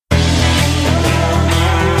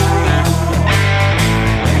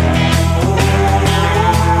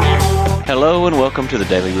Hello and welcome to the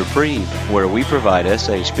Daily Reprieve, where we provide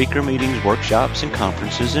essay speaker meetings, workshops, and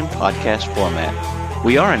conferences in podcast format.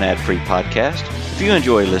 We are an ad-free podcast. If you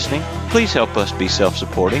enjoy listening, please help us be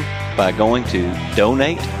self-supporting by going to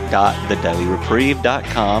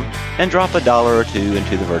donate.thedailyreprieve.com and drop $1 or $2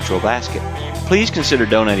 into the virtual basket. Please consider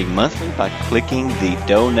donating monthly by clicking the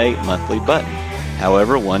Donate Monthly button.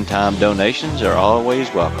 However, one-time donations are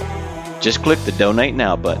always welcome. Just click the Donate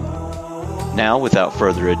Now button. Now, without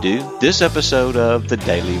further ado, this episode of the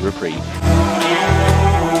Daily Reprieve.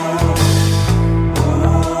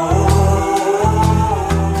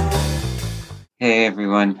 Hey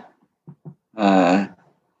everyone. Let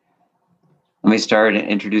me start and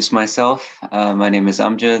introduce myself. My name is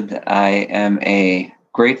Amjed. I am a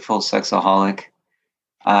grateful sexaholic.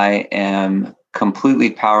 I am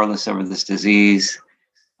completely powerless over this disease.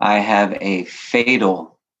 I have a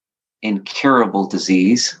fatal, incurable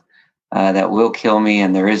disease that will kill me,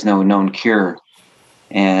 and there is no known cure.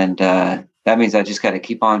 And that means I just got to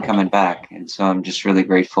keep on coming back. And so I'm just really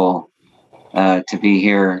grateful to be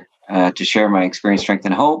here to share my experience, strength,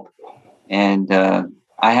 and hope. And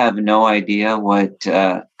I have no idea what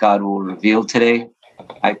God will reveal today.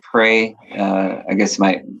 I pray, I guess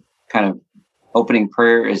my kind of opening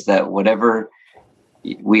prayer is that whatever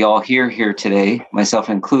we all hear here today, myself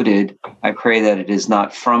included, I pray that it is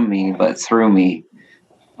not from me, but through me.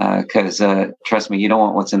 Because trust me, you don't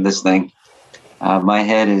want what's in this thing. My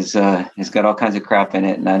head has got all kinds of crap in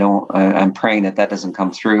it, and I'm praying that doesn't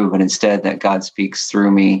come through, but instead that God speaks through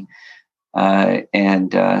me,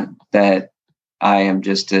 and that I am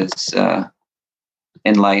just as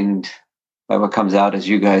enlightened by what comes out as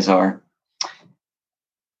you guys are.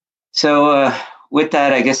 So with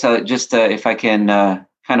that, I guess just if I can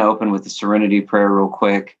kind of open with the Serenity Prayer real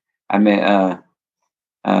quick. I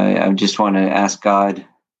just want to ask God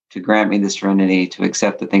to grant me the serenity to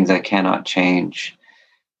accept the things I cannot change,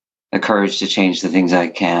 the courage to change the things I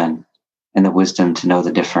can, and the wisdom to know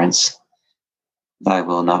the difference. Thy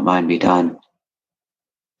will, not mine, be done.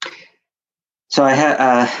 So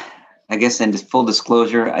I guess in full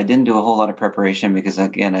disclosure, I didn't do a whole lot of preparation because,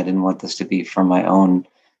 again, I didn't want this to be from my own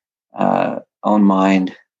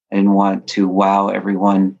mind. I didn't want to wow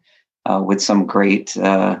everyone with some great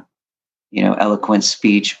eloquent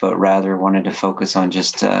speech, but rather wanted to focus on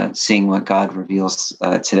just seeing what God reveals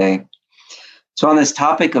today. So on this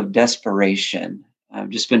topic of desperation, I've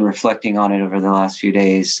just been reflecting on it over the last few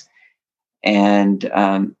days, and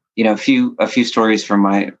a few stories from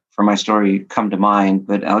my story come to mind.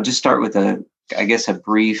 But I'll just start with a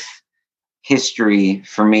brief history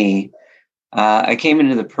for me. I came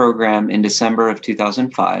into the program in December of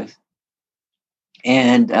 2005.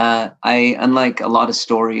 And unlike a lot of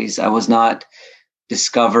stories, I was not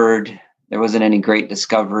discovered. There wasn't any great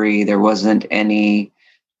discovery. There wasn't any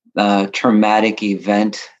traumatic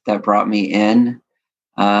event that brought me in.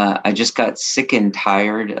 I just got sick and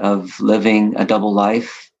tired of living a double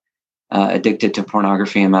life, addicted to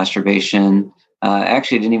pornography and masturbation. I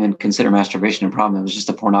actually didn't even consider masturbation a problem. It was just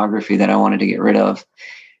the pornography that I wanted to get rid of.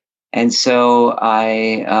 And so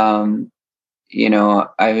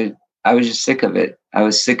I was just sick of it. I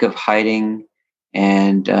was sick of hiding.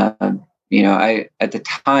 And, at the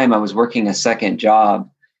time I was working a second job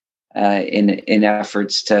in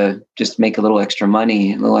efforts to just make a little extra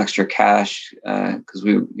money, a little extra cash, because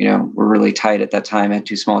we're really tight at that time. I had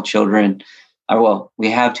two small children. We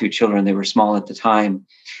have two children. They were small at the time.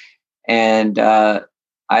 And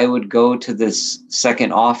I would go to this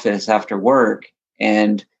second office after work,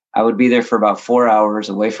 and I would be there for about 4 hours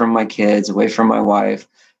away from my kids, away from my wife,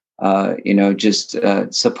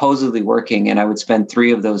 supposedly working. And I would spend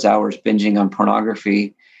 3 of those hours binging on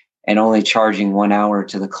pornography and only charging 1 hour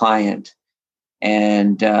to the client.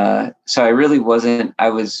 And so I really wasn't, I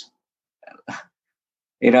was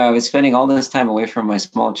spending all this time away from my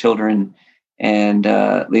small children and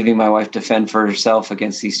leaving my wife to fend for herself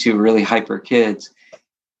against these 2 really hyper kids.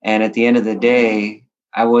 And at the end of the day,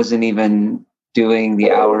 I wasn't even doing the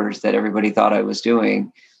hours that everybody thought I was doing.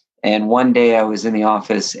 And one day I was in the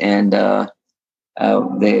office, and the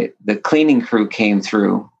cleaning crew came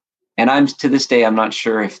through. And to this day, I'm not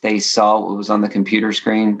sure if they saw what was on the computer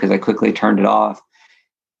screen, because I quickly turned it off.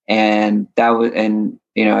 And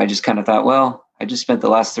I just kind of thought, well, I just spent the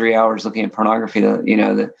last 3 hours looking at pornography.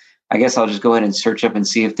 I guess I'll just go ahead and search up and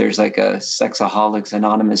see if there's like a Sexaholics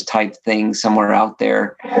Anonymous type thing somewhere out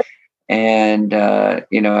there. And,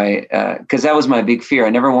 because that was my big fear. I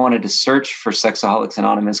never wanted to search for Sexaholics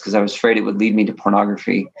Anonymous because I was afraid it would lead me to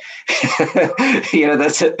pornography.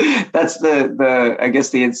 That's the I guess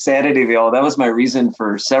the insanity of it all. That was my reason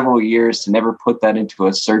for several years to never put that into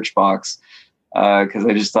a search box. because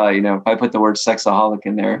I just thought, if I put the word sexaholic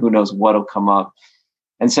in there, who knows what'll come up.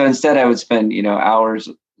 And so instead I would spend, hours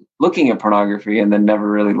looking at pornography and then never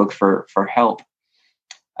really look for help.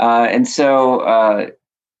 And so,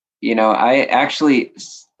 I actually,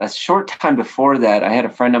 a short time before that, I had a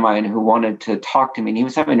friend of mine who wanted to talk to me, and he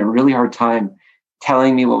was having a really hard time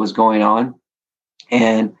telling me what was going on.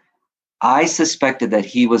 And I suspected that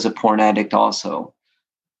he was a porn addict also.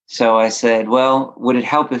 So I said, well, would it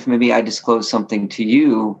help if maybe I disclose something to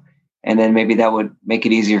you? And then maybe that would make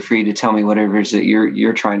it easier for you to tell me whatever it is that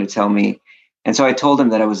you're trying to tell me. And so I told him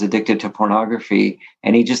that I was addicted to pornography,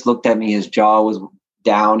 and he just looked at me. His jaw was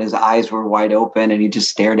down, his eyes were wide open, and he just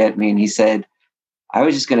stared at me and he said, I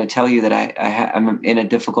was just going to tell you that I'm in a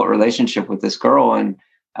difficult relationship with this girl, and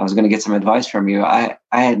I was going to get some advice from you.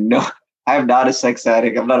 I'm not a sex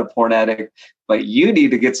addict. I'm not a porn addict, but you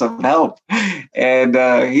need to get some help. And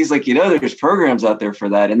he's like, there's programs out there for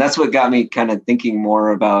that. And that's what got me kind of thinking more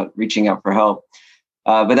about reaching out for help.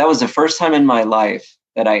 But that was the first time in my life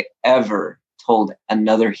that I ever told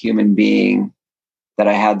another human being that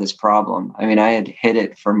I had this problem. I mean, I had hid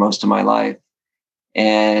it for most of my life.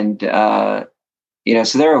 And, so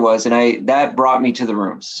there it was. And that brought me to the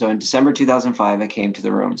rooms. So in December 2005, I came to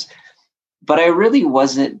the rooms, but I really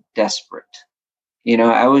wasn't desperate.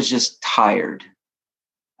 I was just tired.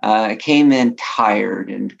 I came in tired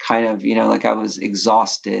and kind of, like I was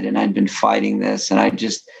exhausted and I'd been fighting this,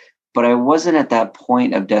 but I wasn't at that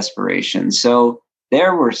point of desperation. So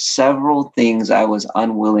there were several things I was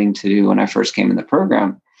unwilling to do when I first came in the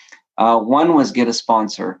program. One was get a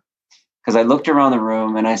sponsor, because I looked around the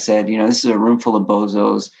room and I said, this is a room full of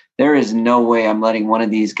bozos. There is no way I'm letting one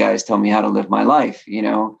of these guys tell me how to live my life,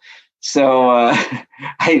 So I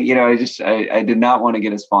did not want to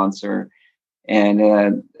get a sponsor.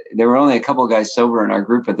 And there were only a couple of guys sober in our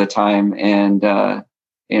group at the time. And, I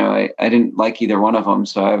didn't like either one of them.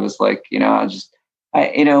 So I was like,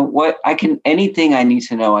 anything I need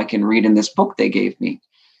to know, I can read in this book they gave me.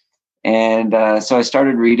 And so I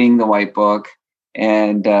started reading the White Book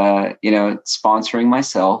and, sponsoring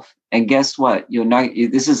myself. And guess what?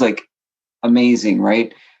 This is like amazing,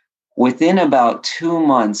 right? Within about 2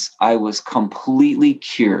 months, I was completely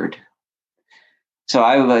cured. So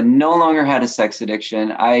I no longer had a sex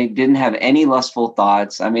addiction. I didn't have any lustful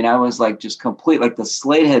thoughts. I mean, I was like just like the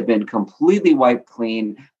slate had been completely wiped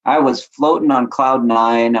clean. I was floating on cloud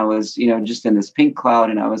 9. I was, just in this pink cloud.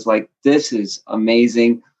 And I was like, this is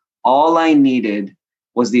amazing. All I needed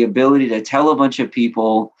was the ability to tell a bunch of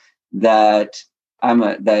people that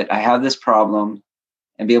that I have this problem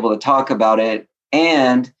and be able to talk about it,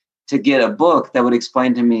 and to get a book that would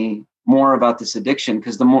explain to me more about this addiction.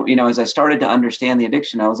 Because the more, as I started to understand the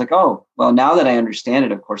addiction, I was like, oh, well, now that I understand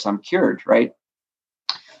it, of course, I'm cured, right?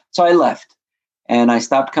 So I left and I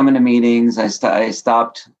stopped coming to meetings. I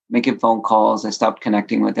stopped making phone calls. I stopped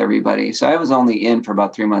connecting with everybody. So I was only in for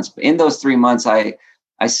about 3 months. But in those 3 months, I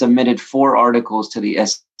submitted 4 articles to the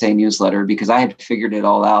SA newsletter because I had figured it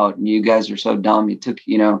all out. And you guys are so dumb. It took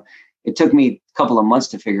me a couple of months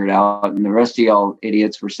to figure it out. And the rest of y'all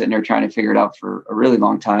idiots were sitting there trying to figure it out for a really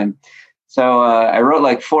long time. So I wrote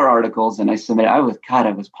like 4 articles and I submitted. I was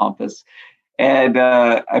pompous. And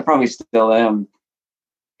I probably still am.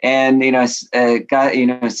 And,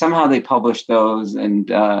 somehow they published those.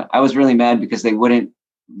 And I was really mad because they wouldn't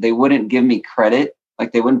give me credit.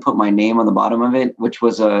 Like they wouldn't put my name on the bottom of it, which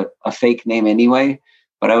was a fake name anyway.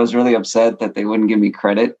 But I was really upset that they wouldn't give me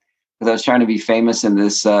credit, because I was trying to be famous in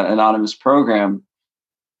this anonymous program.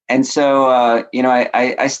 And so,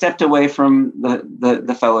 I stepped away from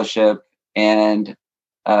the fellowship, and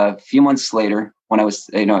a few months later, when I was,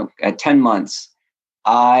 at 10 months,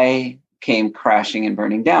 I came crashing and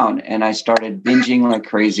burning down, and I started binging like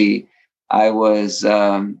crazy. I was,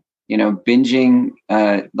 binging,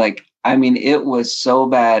 it was so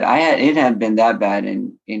bad. It hadn't been that bad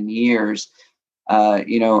in years.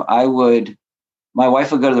 My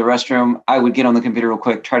wife would go to the restroom. I would get on the computer real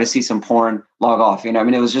quick, try to see some porn, log off.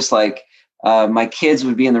 It was just like my kids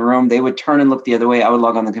would be in the room. They would turn and look the other way. I would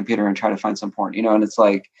log on the computer and try to find some porn, and it's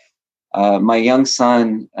like my young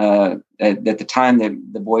son, at the time,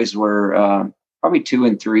 the boys were probably 2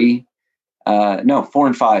 and 3, 4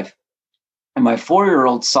 and 5. And my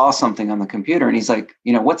 4-year-old saw something on the computer and he's like,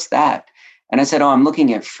 what's that? And I said, oh, I'm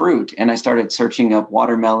looking at fruit. And I started searching up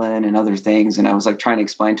watermelon and other things. And I was like trying to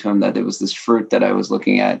explain to him that it was this fruit that I was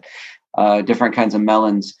looking at, different kinds of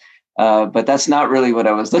melons. But that's not really what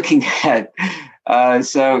I was looking at.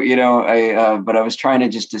 But I was trying to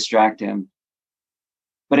just distract him.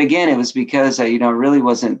 But again, it was because I, really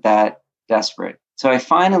wasn't that desperate. So I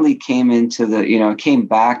finally came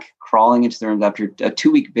back crawling into the room after a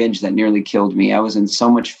 2-week binge that nearly killed me. I was in so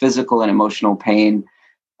much physical and emotional pain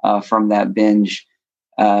from that binge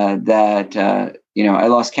that I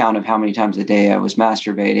lost count of how many times a day I was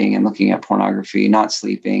masturbating and looking at pornography, not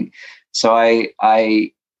sleeping. So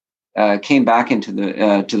I came back into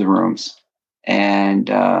the rooms, and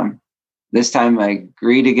this time I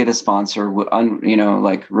agreed to get a sponsor,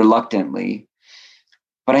 reluctantly,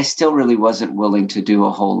 but I still really wasn't willing to do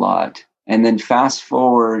a whole lot. And then fast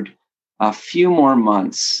forward a few more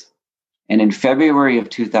months, and in February of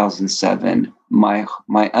 2007, my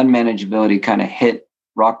unmanageability kind of hit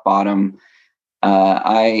rock bottom.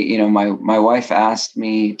 My wife asked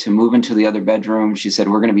me to move into the other bedroom. She said,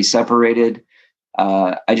 "We're going to be separated.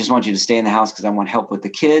 I just want you to stay in the house because I want help with the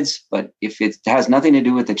kids. But if it has nothing to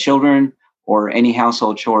do with the children or any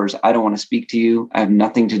household chores, I don't want to speak to you. I have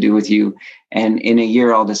nothing to do with you. And in a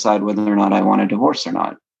year, I'll decide whether or not I want a divorce or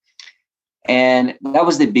not." And that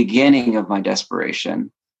was the beginning of my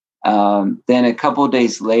desperation. Then a couple of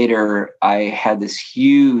days later, I had this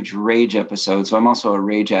huge rage episode. So I'm also a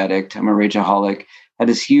rage addict. I'm a rageaholic. I had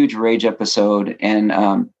this huge rage episode, and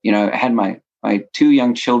I had my 2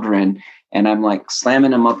 young children, and I'm like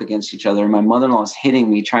slamming them up against each other. My mother-in-law is hitting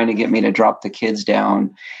me, trying to get me to drop the kids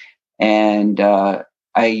down. And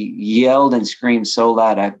I yelled and screamed so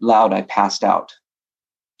loud I passed out.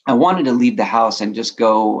 I wanted to leave the house and just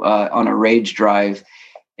go on a rage drive.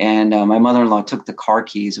 And my mother-in-law took the car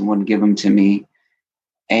keys and wouldn't give them to me.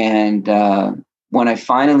 And when I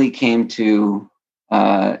finally came to,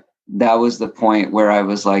 that was the point where I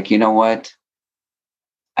was like, you know what?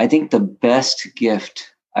 I think the best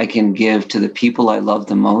gift I can give to the people I love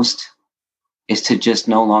the most is to just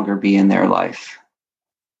no longer be in their life.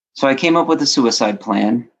 So I came up with a suicide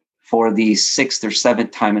plan for the 6th or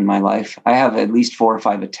 7th time in my life. I have at least 4 or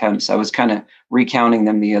 5 attempts. I was kind of recounting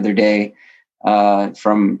them the other day,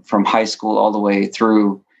 from high school all the way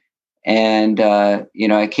through. And,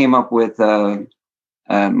 I came up with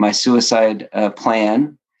my suicide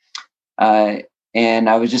plan. And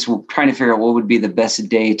I was just trying to figure out what would be the best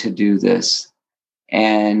day to do this.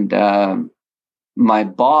 And my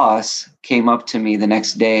boss came up to me the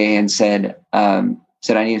next day and said, "I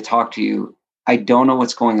need to talk to you. I don't know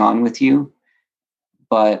what's going on with you,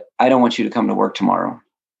 but I don't want you to come to work tomorrow.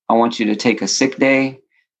 I want you to take a sick day,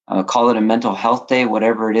 call it a mental health day,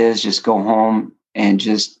 whatever it is. Just go home and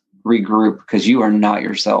just regroup because you are not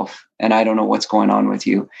yourself. And I don't know what's going on with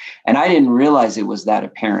you." And I didn't realize it was that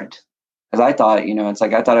apparent, because I thought, it's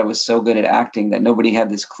like I thought I was so good at acting that nobody had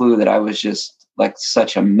this clue that I was just like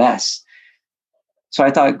such a mess. So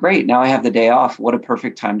I thought, great, now I have the day off. What a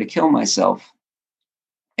perfect time to kill myself.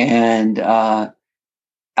 And out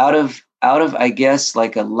of I guess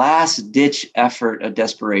like a last ditch effort of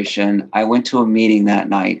desperation, I went to a meeting that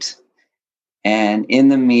night. And in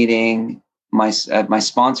the meeting, my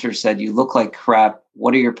sponsor said, "You look like crap.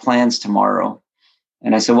 What are your plans tomorrow?"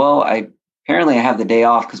 And I said, "Well, apparently I have the day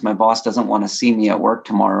off because my boss doesn't want to see me at work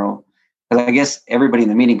tomorrow." Because I guess everybody in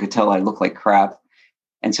the meeting could tell I look like crap.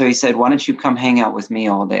 And so he said, "Why don't you come hang out with me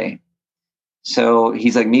all day?" So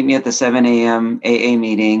he's like, "Meet me at the 7 a.m. AA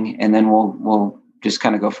meeting, and then we'll just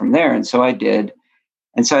kind of go from there." And so I did.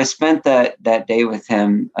 And so I spent that day with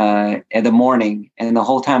him in the morning. And the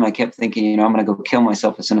whole time I kept thinking, I'm going to go kill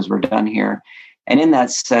myself as soon as we're done here. And in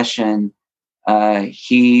that session,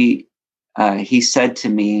 he said to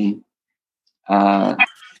me,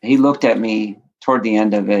 he looked at me toward the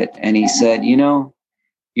end of it, and he said,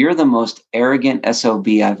 "You're the most arrogant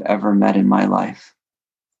SOB I've ever met in my life."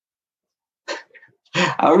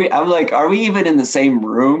 I'm like, are we even in the same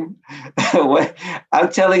room? I'm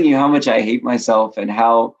telling you how much I hate myself and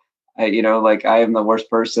how, I am the worst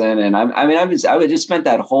person. And I would just spent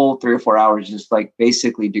that whole 3 or 4 hours just like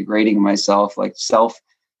basically degrading myself, like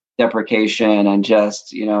self-deprecation and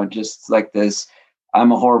just like this,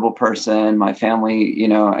 I'm a horrible person. My family,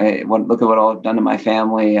 look at what I've done to my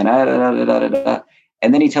family. And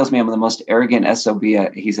and then he tells me I'm the most arrogant SOB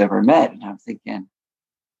he's ever met. And I'm thinking,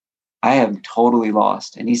 I have totally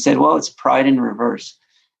lost. And he said, "Well, it's pride in reverse."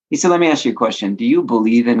 He said, "Let me ask you a question. Do you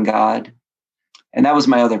believe in God?" And that was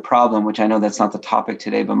my other problem, which I know that's not the topic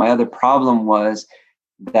today, but my other problem was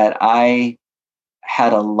that I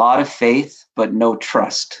had a lot of faith, but no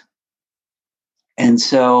trust. And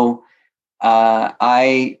so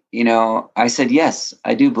I said, "Yes,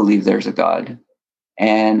 I do believe there's a God.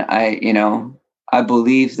 And I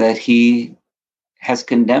believe that he has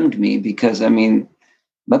condemned me because,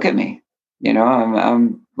 look at me,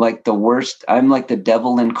 I'm like the worst. I'm like the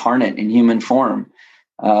devil incarnate in human form.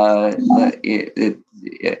 And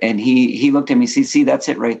he looked at me, see, that's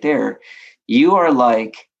it right there. You are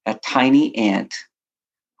like a tiny ant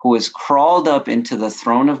who has crawled up into the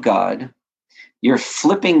throne of God. You're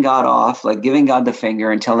flipping God off, like giving God the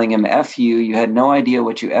finger and telling him, F you. You had no idea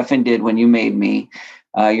what you effing did when you made me.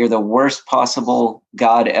 You're the worst possible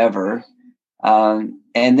God ever.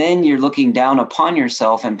 And then you're looking down upon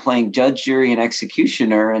yourself and playing judge, jury, and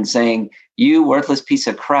executioner and saying, you worthless piece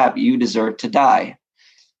of crap, you deserve to die.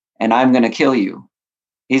 And I'm going to kill you.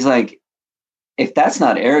 He's like, if that's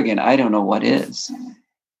not arrogant, I don't know what is.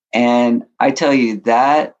 And I tell you,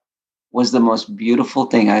 that was the most beautiful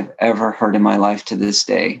thing I've ever heard in my life to this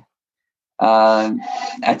day.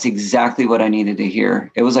 That's exactly what I needed to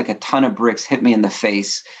hear. It was like a ton of bricks hit me in the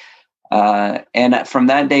face. And from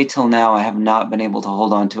that day till now, I have not been able to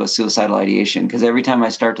hold on to a suicidal ideation, because every time I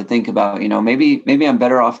start to think about, maybe I'm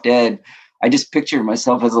better off dead, I just picture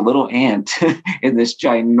myself as a little ant in this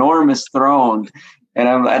ginormous throne. And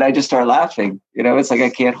I just start laughing. It's like I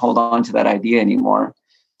can't hold on to that idea anymore.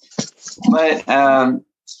 But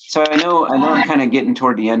so I know I'm kind of getting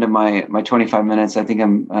toward the end of my 25 minutes. I think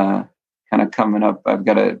I'm kind of coming up. I've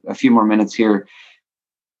got a few more minutes here.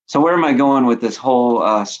 So where am I going with this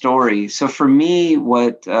whole story? So for me,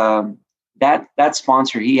 what that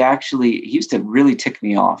sponsor, he used to really tick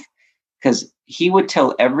me off, because he would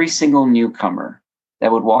tell every single newcomer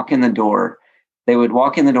that would walk in the door,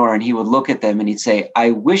 and he would look at them and he'd say,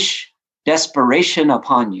 I wish desperation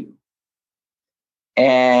upon you.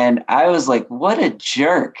 And I was like, what a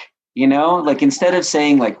jerk, like instead of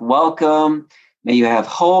saying like, welcome, may you have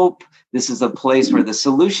hope, this is a place where the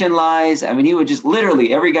solution lies. I mean, he would just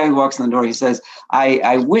literally, every guy who walks in the door, he says,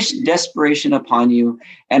 I wish desperation upon you.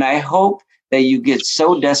 And I hope that you get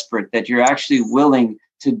so desperate that you're actually willing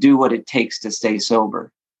to do what it takes to stay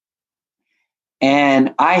sober.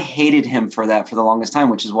 And I hated him for that for the longest time,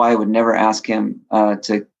 which is why I would never ask him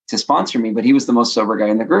to sponsor me. But he was the most sober guy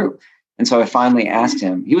in the group. And so I finally asked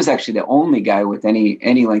him. He was actually the only guy with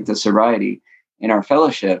any length of sobriety in our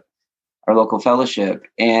fellowship, our local fellowship.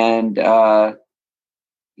 And,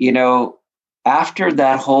 after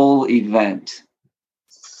that whole event,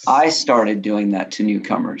 I started doing that to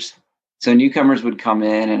newcomers. So newcomers would come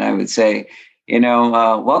in and I would say,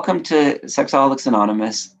 welcome to Sexaholics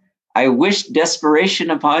Anonymous. I wish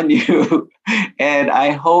desperation upon you. And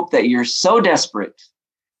I hope that you're so desperate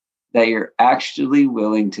that you're actually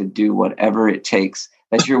willing to do whatever it takes,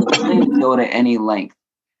 that you're willing to go to any length.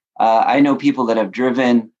 I know people that have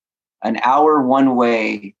driven an hour one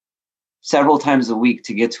way several times a week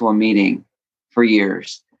to get to a meeting for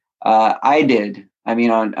years. I did. I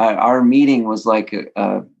mean, our meeting was like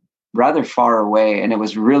rather far away, and it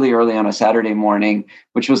was really early on a Saturday morning,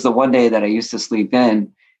 which was the one day that I used to sleep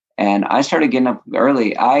in. And I started getting up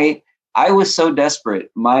early. I was so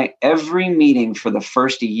desperate. My every meeting for the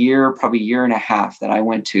first year, probably year and a half that I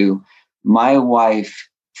went to, my wife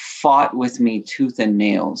fought with me tooth and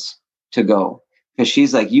nails to go, because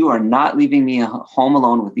she's like, you are not leaving me home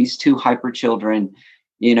alone with these two hyper children,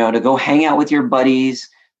 to go hang out with your buddies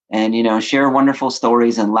and, share wonderful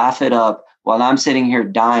stories and laugh it up while I'm sitting here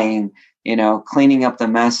dying, cleaning up the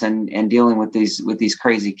mess and dealing with these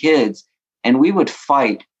crazy kids. And we would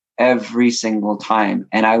fight every single time.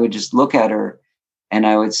 And I would just look at her and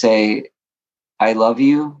I would say, I love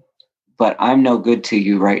you, but I'm no good to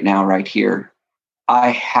you right now, right here. I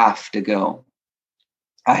have to go.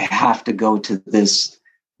 I have to go to this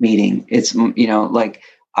meeting. It's, like,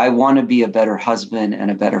 I want to be a better husband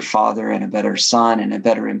and a better father and a better son and a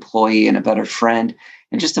better employee and a better friend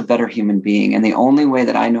and just a better human being. And the only way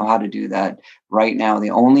that I know how to do that right now,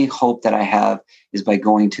 the only hope that I have is by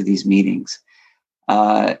going to these meetings.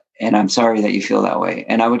 And I'm sorry that you feel that way.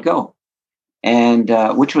 And I would go. And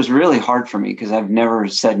which was really hard for me, because I've never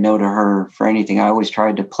said no to her for anything. I always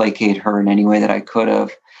tried to placate her in any way that I could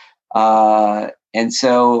have. And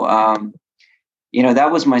so,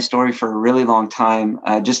 that was my story for a really long time.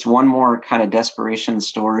 Just one more kind of desperation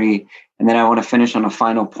story. And then I want to finish on a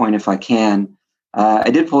final point if I can.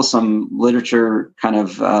 I did pull some literature kind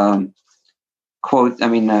of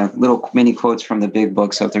little mini quotes from the big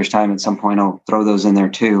book. So if there's time at some point, I'll throw those in there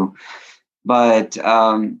too. But,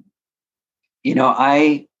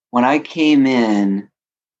 when I came in,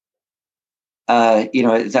 so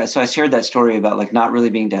I shared that story about like not really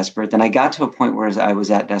being desperate. Then I got to a point where I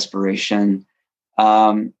was at desperation.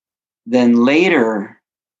 Then later,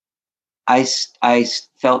 I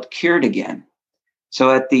felt cured again.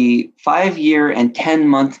 So at the 5-year and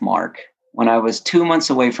 10-month mark, when I was 2 months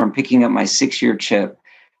away from picking up my 6-year chip,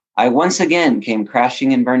 I once again came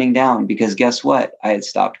crashing and burning down, because guess what? I had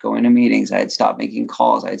stopped going to meetings. I had stopped making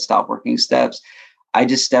calls. I had stopped working steps. I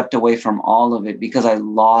just stepped away from all of it because I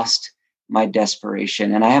lost my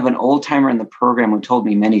desperation. And I have an old timer in the program who told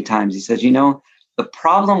me many times, he says, The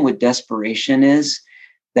problem with desperation is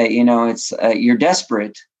that, it's you're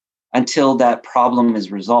desperate until that problem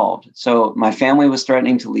is resolved. So my family was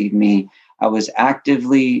threatening to leave me. I was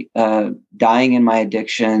actively dying in my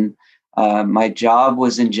addiction. My job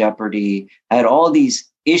was in jeopardy. I had all these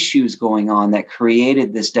issues going on that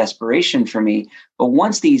created this desperation for me. But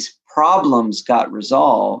once these problems got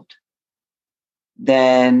resolved,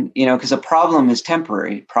 then, because a problem is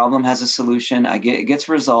temporary, problem has a solution, it gets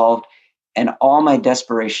resolved, and all my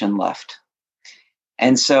desperation left.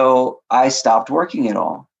 And so I stopped working at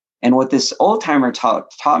all. And what this old timer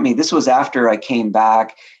taught me, this was after I came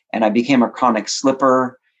back and I became a chronic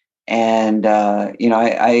slipper. And,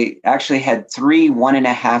 I actually had 3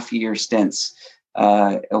 1.5-year stints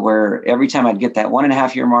where every time I'd get that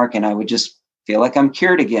 1.5-year mark and I would just feel like I'm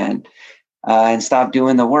cured again and stop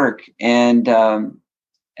doing the work. And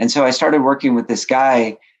so I started working with this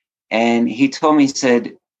guy, and he told me, he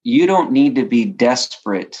said, you don't need to be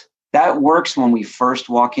desperate. That works when we first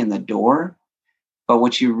walk in the door. But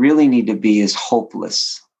what you really need to be is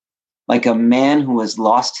hopeless, like a man who has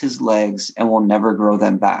lost his legs and will never grow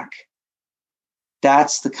them back.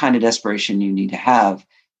 That's the kind of desperation you need to have.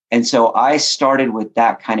 And so I started with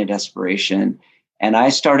that kind of desperation. And I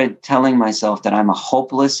started telling myself that I'm a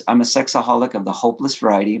sexaholic of the hopeless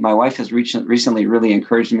variety. My wife has recently really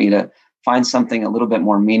encouraged me to find something a little bit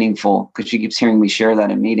more meaningful, because she keeps hearing me share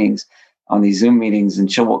that in meetings, on these Zoom meetings,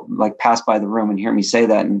 and she'll like pass by the room and hear me say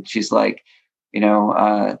that. And she's like,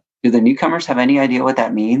 do the newcomers have any idea what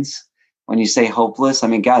that means when you say hopeless? I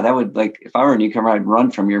mean, God, that would, like, if I were a newcomer, I'd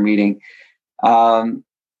run from your meeting. So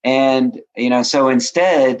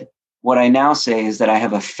instead, what I now say is that I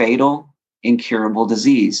have a fatal, incurable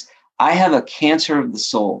disease. I have a cancer of the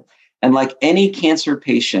soul. And like any cancer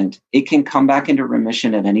patient, it can come back into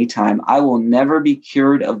remission at any time. I will never be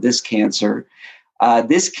cured of this cancer.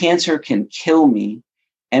 This cancer can kill me.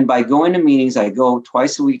 And by going to meetings, I go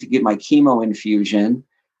twice a week to get my chemo infusion.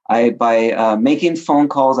 By making phone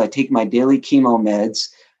calls, I take my daily chemo meds.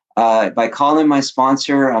 By calling my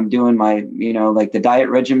sponsor, I'm doing my, like the diet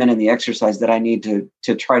regimen and the exercise that I need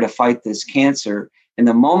to try to fight this cancer. And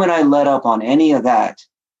the moment I let up on any of that,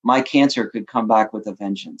 my cancer could come back with a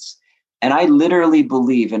vengeance. And I literally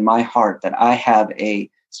believe in my heart that I have a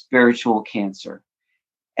spiritual cancer.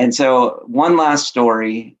 And so one last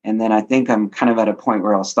story, and then I think I'm kind of at a point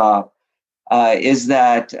where I'll stop, is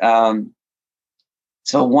that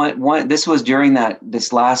this was during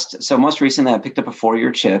so most recently I picked up a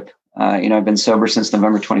 4-year chip. I've been sober since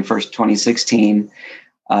November 21st, 2016,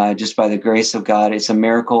 just by the grace of God. It's a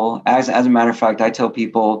miracle. As a matter of fact, I tell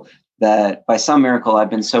people that by some miracle,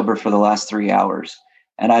 I've been sober for the last 3 hours.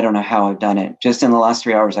 And I don't know how I've done it. Just in the last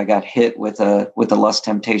 3 hours, I got hit with a lust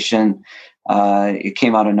temptation. It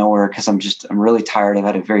came out of nowhere because I'm really tired. I've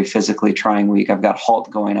had a very physically trying week. I've got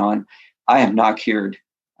HALT going on. I am not cured.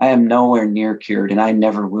 I am nowhere near cured, and I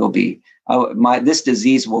never will be. This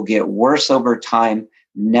disease will get worse over time,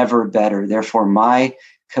 never better. Therefore, my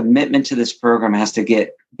commitment to this program has to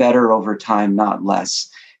get better over time, not less.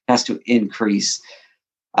 It has to increase.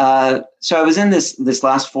 So I was in this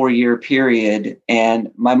last 4-year period, and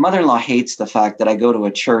my mother-in-law hates the fact that I go to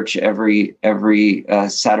a church every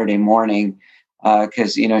Saturday morning,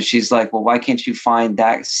 because she's like, well, why can't you find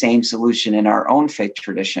that same solution in our own faith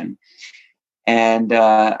tradition? And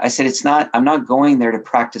I said, I'm not going there to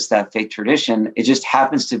practice that faith tradition. It just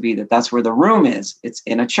happens to be that that's where the room is. It's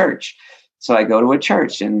in a church. So I go to a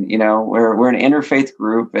church, and we're an interfaith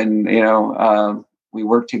group, and we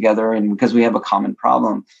work together, and because we have a common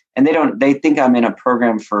problem. And they think I'm in a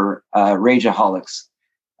program for rageaholics,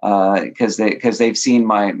 because they've seen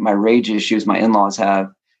my rage issues my in-laws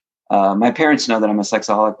have. My parents know that I'm a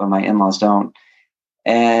sexaholic, but my in-laws don't.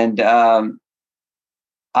 And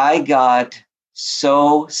I got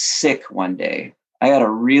so sick one day. I had a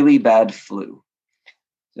really bad flu.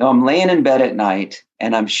 So I'm laying in bed at night,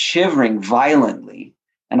 and I'm shivering violently,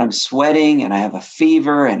 and I'm sweating, and I have a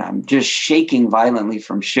fever, and I'm just shaking violently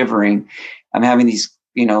from shivering. I'm having these,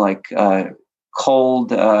 cold,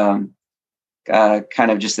 kind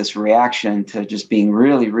of just this reaction to just being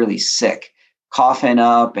really, really sick, coughing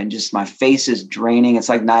up, and just my face is draining. It's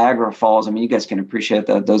like Niagara Falls. I mean, you guys can appreciate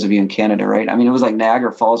that, those of you in Canada, right? I mean, it was like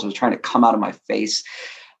Niagara Falls was trying to come out of my face.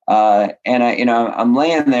 And I'm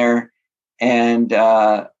laying there, and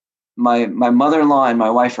my mother-in-law and my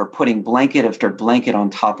wife are putting blanket after blanket on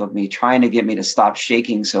top of me, trying to get me to stop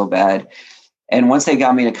shaking so bad. And once they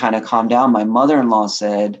got me to kind of calm down, my mother-in-law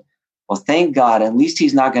said, well, thank God, at least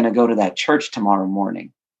he's not going to go to that church tomorrow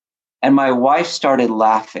morning. And my wife started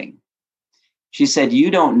laughing. She said, you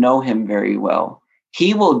don't know him very well.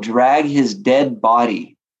 He will drag his dead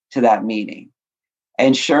body to that meeting.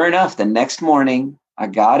 And sure enough, the next morning I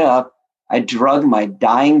got up, I drug my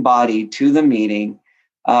dying body to the meeting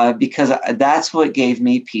because that's what gave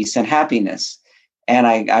me peace and happiness. And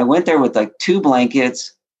I went there with like 2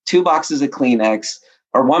 blankets, 2 boxes of Kleenex,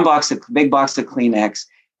 or big box of Kleenex.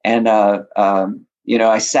 And,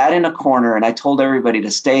 I sat in a corner and I told everybody to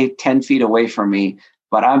stay 10 feet away from me,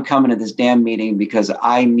 but I'm coming to this damn meeting because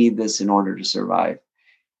I need this in order to survive.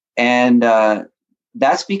 And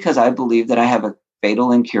that's because I believe that I have a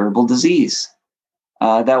fatal incurable disease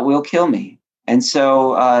that will kill me. And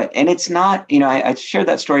so, and it's not, I shared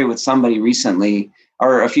that story with somebody recently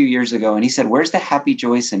or a few years ago, and he said, where's the happy,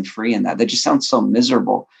 joyous, and free in that? That just sounds so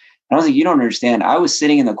miserable. And I was like, you don't understand. I was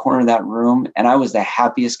sitting in the corner of that room and I was the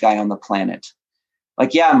happiest guy on the planet.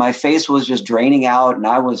 Like, yeah, my face was just draining out and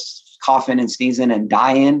I was coughing and sneezing and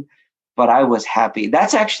dying, but I was happy.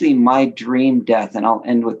 That's actually my dream death. And I'll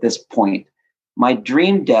end with this point. My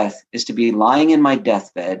dream death is to be lying in my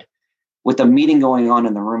deathbed with a meeting going on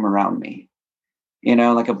in the room around me.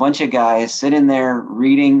 Like a bunch of guys sitting there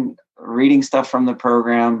reading stuff from the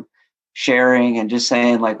program, sharing and just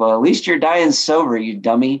saying like, well, at least you're dying sober, you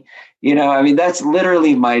dummy. That's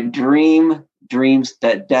literally my dreams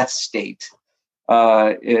that death state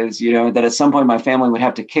is, that at some point my family would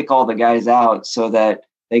have to kick all the guys out so that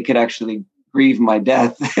they could actually grieve my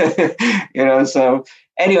death. So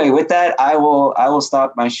anyway, with that, I will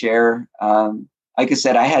stop my share. Like I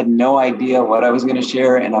said, I had no idea what I was going to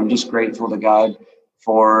share, and I'm just grateful to God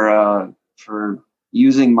for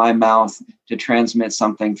using my mouth to transmit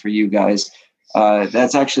something for you guys.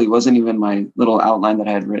 That's actually wasn't even my little outline that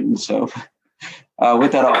I had written. So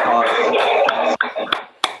with that, I'll pause.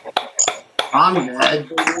 Amjed.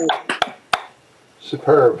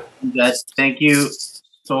 Superb. Amjed, thank you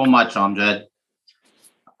so much, Amjed.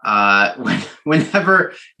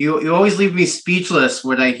 Whenever you always leave me speechless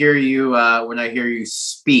when I hear you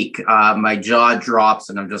speak. My jaw drops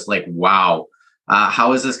and I'm just like, wow.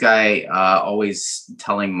 How is this guy always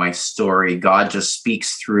telling my story? God just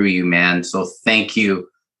speaks through you, man. So thank you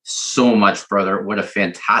so much, brother. What a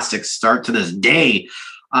fantastic start to this day.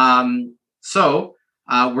 So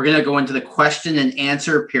we're going to go into the question and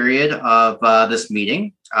answer period of this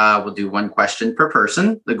meeting. We'll do 1 question per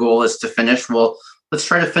person. The goal is to finish. Let's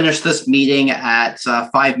try to finish this meeting at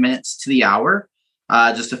 5 minutes to the hour.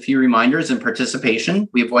 Just a few reminders in participation.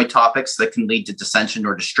 We avoid topics that can lead to dissension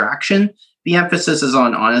or distraction. The emphasis is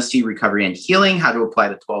on honesty, recovery, and healing, how to apply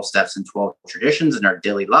the 12 steps and 12 traditions in our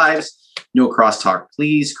daily lives. No crosstalk,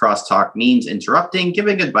 please. Crosstalk means interrupting,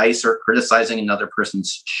 giving advice, or criticizing another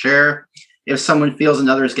person's share. If someone feels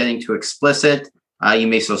another is getting too explicit, you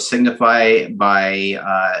may so signify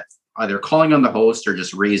by either calling on the host or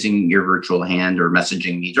just raising your virtual hand or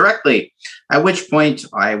messaging me directly, at which point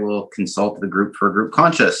I will consult the group for group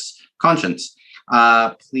conscience.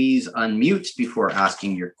 Please unmute before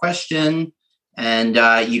asking your question. And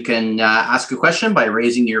you can ask a question by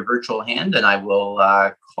raising your virtual hand, and I will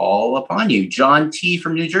call upon you. John T.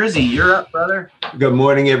 from New Jersey, you're up, brother. Good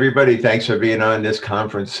morning, everybody. Thanks for being on this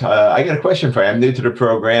conference. I got a question for you. I'm new to the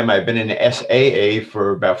program. I've been in SAA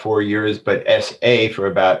for about 4 years, but SA for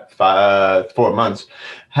about 4 months.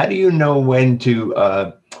 How do you know when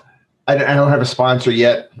to I don't have a sponsor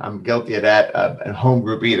yet. I'm guilty of that, and home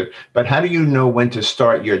group either. But how do you know when to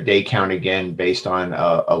start your day count again based on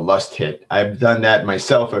a lust hit? I've done that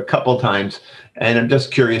myself a couple times, and I'm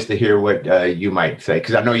just curious to hear what you might say,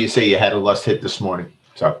 because I know you say you had a lust hit this morning.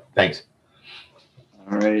 So thanks.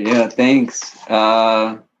 All right. Yeah, thanks.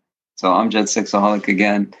 So Amjed Sexaholic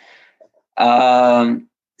again.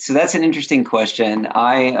 So that's an interesting question.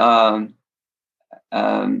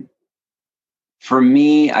 For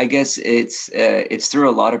me, I guess it's through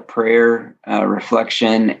a lot of prayer,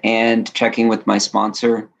 reflection, and checking with my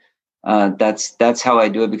sponsor. That's how I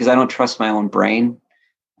do it, because I don't trust my own brain.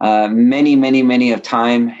 Many of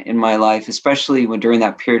time in my life, especially during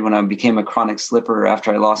that period when I became a chronic slipper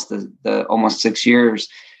after I lost the almost 6 years,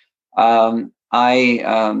 my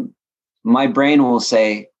brain will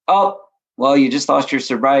say, "Oh, well, you just lost your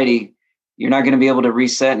sobriety. You're not going to be able to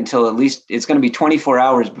reset until at least it's going to be 24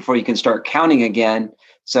 hours before you can start counting again.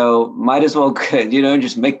 So might as well,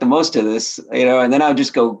 just make the most of this, and then I'll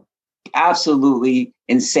just go absolutely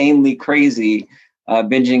insanely crazy,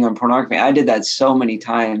 binging on pornography. I did that so many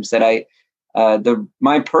times that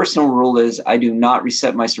my personal rule is I do not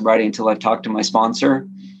reset my sobriety until I've talked to my sponsor,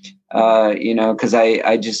 because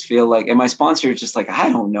I just feel like, and my sponsor is just like, I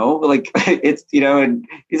don't know, like it's, and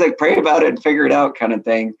he's like, pray about it and figure it out kind of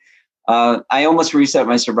thing. I almost reset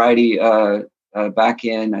my sobriety back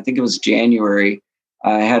in, I think it was January.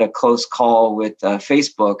 I had a close call with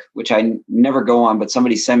Facebook, which I never go on, but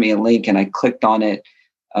somebody sent me a link and I clicked on it.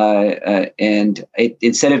 And it,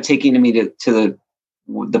 instead of taking me to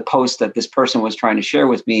the post that this person was trying to share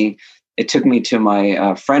with me, it took me to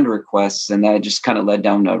my friend requests, and that just kind of led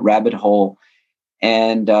down a rabbit hole.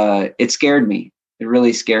 And it scared me. It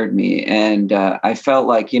really scared me. And I felt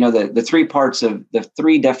like, the three parts of the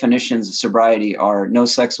three definitions of sobriety are no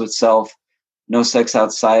sex with self, no sex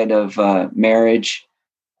outside of marriage,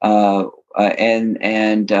 and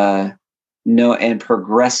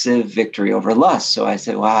progressive victory over lust. So I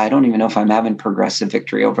said, wow, I don't even know if I'm having progressive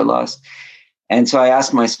victory over lust. And so I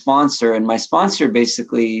asked my sponsor, and my sponsor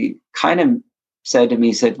basically kind of said to me,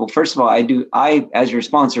 he said, well, first of all, I, as your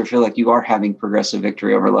sponsor, feel like you are having progressive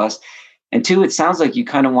victory over lust. And two, it sounds like you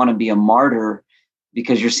kind of want to be a martyr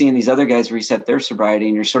because you're seeing these other guys reset their sobriety,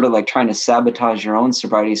 and you're sort of like trying to sabotage your own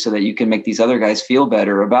sobriety so that you can make these other guys feel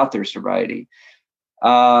better about their sobriety.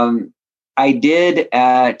 I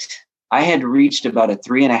had reached about a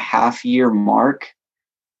 3.5 year mark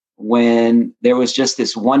when there was just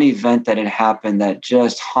this one event that had happened that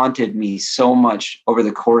just haunted me so much over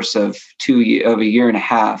the course of a year and a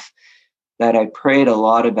half that I prayed a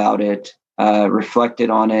lot about it,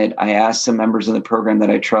 reflected on it. I asked some members of the program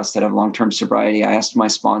that I trust that have long-term sobriety. I asked my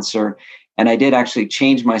sponsor, and I did actually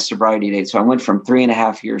change my sobriety date. So I went from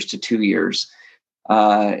 3.5 years to 2 years.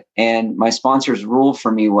 And my sponsor's rule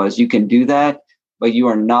for me was, you can do that, but you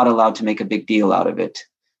are not allowed to make a big deal out of it.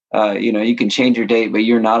 You can change your date, but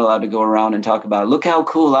you're not allowed to go around and talk about, look how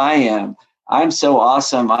cool I am. I'm so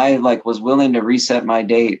awesome. I was willing to reset my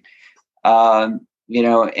date. And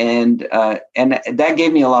that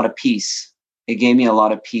gave me a lot of peace. It gave me a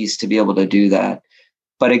lot of peace to be able to do that.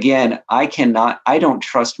 But again, I don't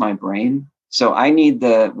trust my brain. So I need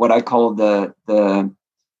what I call the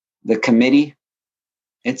committee.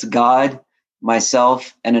 It's God,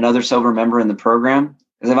 myself, and another sober member in the program.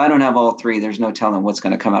 Because if I don't have all three, there's no telling what's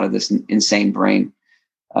going to come out of this insane brain.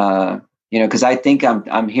 Because I think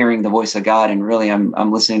I'm hearing the voice of God, and really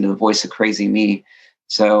I'm listening to the voice of crazy me.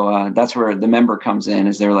 So that's where the member comes in.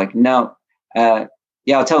 Is they're like, no,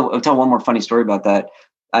 I'll tell one more funny story about that.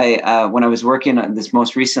 When I was working on this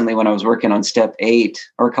most recently, when I was working on step 8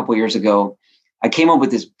 or a couple of years ago, I came up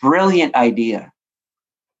with this brilliant idea.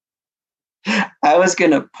 I was going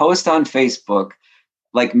to post on Facebook,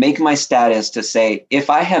 make my status to say, if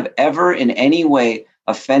I have ever in any way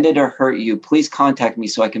offended or hurt you, please contact me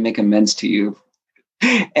so I can make amends to you.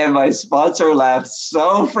 And my sponsor laughed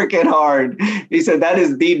so freaking hard. He said, that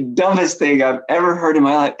is the dumbest thing I've ever heard in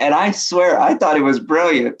my life. And I swear, I thought it was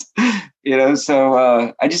brilliant.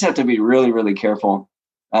 So I just have to be really, really careful.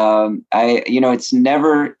 It's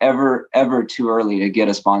never, ever, ever too early to get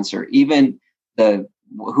a sponsor. Even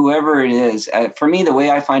whoever it is. For me, the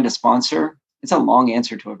way I find a sponsor, it's a long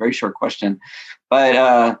answer to a very short question.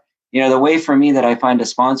 But, the way for me that I find a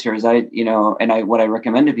sponsor is what I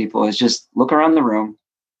recommend to people is just look around the room,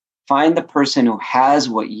 find the person who has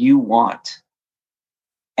what you want.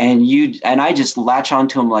 And I just latch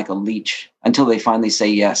onto them like a leech until they finally say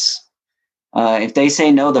yes. If they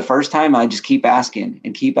say no the first time, I just keep asking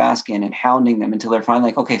and hounding them until they're finally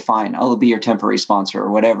like, okay, fine, I'll be your temporary sponsor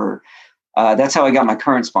or whatever. That's how I got my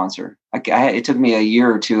current sponsor. It took me a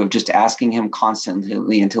year or two of just asking him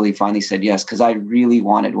constantly until he finally said yes, because I really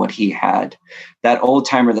wanted what he had. That old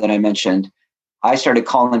timer that I mentioned, I started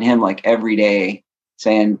calling him every day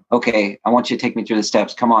saying, okay, I want you to take me through the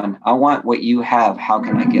steps. Come on. I want what you have. How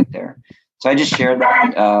can I get there? So I just shared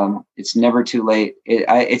that. It's never too late.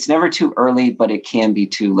 It's never too early, but it can be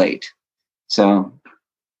too late. So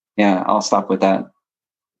yeah, I'll stop with that.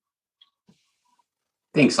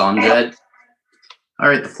 Thanks, Amjed. All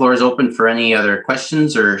right, the floor is open for any other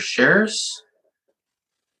questions or shares.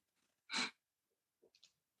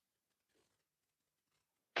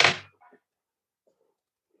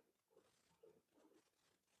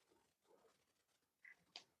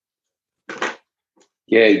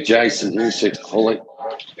 Yeah, Jason, Sexaholic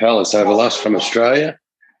Palace Overlust from Australia.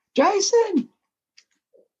 Jason.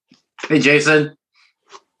 Hey, Jason.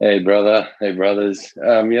 Hey, brother. Hey, brothers.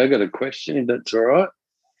 I got a question, if that's all right.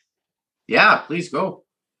 Yeah, please go.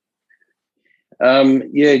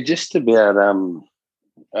 Just about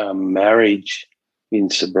marriage in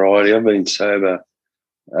sobriety. I've been sober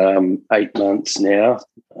 8 months now,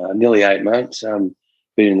 nearly 8 months. Been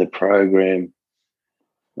in the program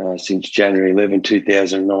since January 11,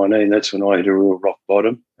 2019. That's when I hit a real rock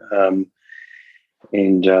bottom wanted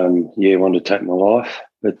to take my life.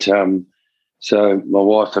 But so my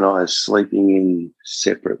wife and I are sleeping in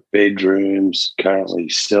separate bedrooms, currently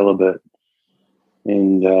celibate.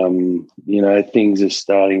 And, things are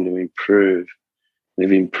starting to improve.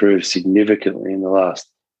 they've improved significantly in the last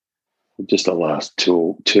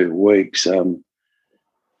 2 weeks. And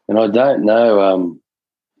I don't know.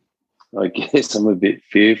 I guess I'm a bit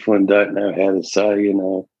fearful and don't know how to say,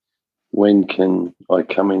 when can I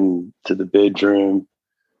come into the bedroom?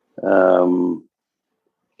 I'm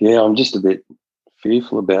just a bit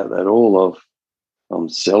fearful about that all. I'm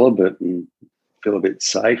celibate and feel a bit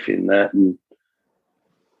safe in that, and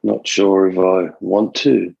not sure if I want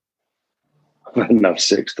to. I've had enough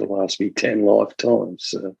sex to last me 10 lifetimes.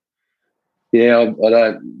 So, I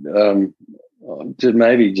don't.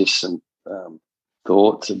 Maybe just some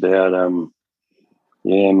thoughts about how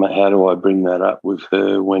do I bring that up with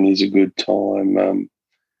her? When is a good time?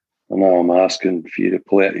 I know I'm asking for you to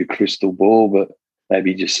pull out your crystal ball, but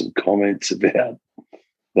maybe just some comments about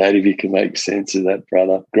that, if you can make sense of that,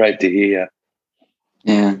 brother. Great to hear.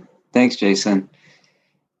 Yeah, thanks, Jason.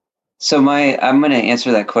 So I'm going to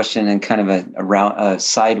answer that question in kind of a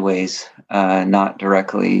sideways, not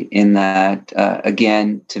directly. In that,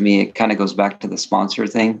 again, to me, it kind of goes back to the sponsor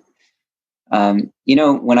thing. When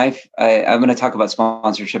I'm going to talk about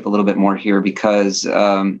sponsorship a little bit more here because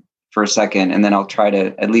for a second, and then I'll try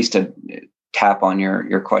to at least tap on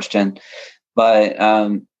your question. But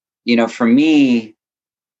for me,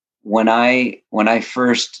 when I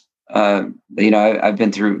first, I've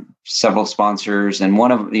been through several sponsors, and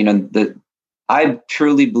one of I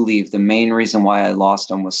truly believe the main reason why I lost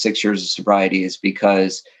them was 6 years of sobriety is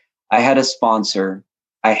because I had a sponsor.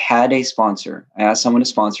 I asked someone to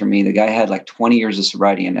sponsor me. The guy had like 20 years of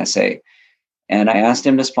sobriety in SA. And I asked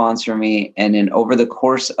him to sponsor me. And then over the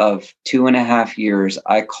course of 2.5 years,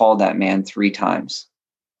 I called that man 3 times.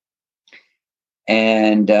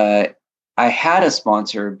 And I had a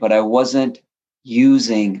sponsor, but I wasn't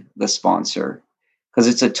using the sponsor because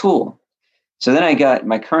it's a tool. So then I got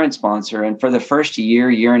my current sponsor. And for the first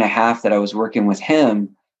year and a half that I was working with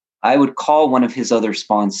him, I would call one of his other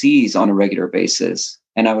sponsees on a regular basis.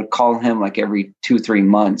 And I would call him like every 2-3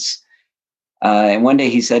 months. And one day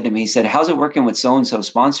he said to me, how's it working with so-and-so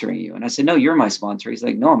sponsoring you? And I said, no, you're my sponsor. He's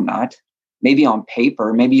like, no, I'm not. Maybe on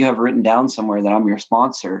paper, maybe you have written down somewhere that I'm your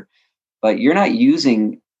sponsor, but you're not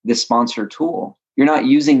using this sponsor tool. You're not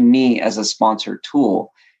using me as a sponsor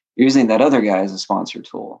tool. You're using that other guy as a sponsor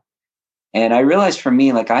tool. And I realized for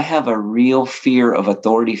me, like I have a real fear of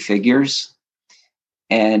authority figures.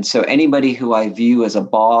 And so anybody who I view as a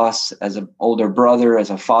boss, as an older brother, as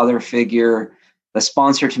a father figure, the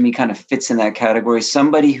sponsor to me kind of fits in that category.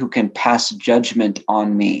 Somebody who can pass judgment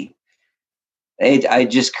on me. I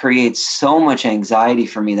just create so much anxiety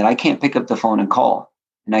for me that I can't pick up the phone and call,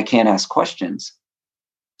 and I can't ask questions.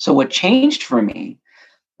 So what changed for me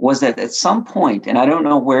was that at some point, and I don't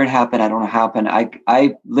know where it happened, I don't know how it happened,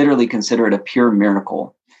 I literally consider it a pure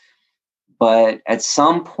miracle. But at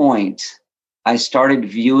some point, I started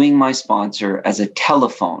viewing my sponsor as a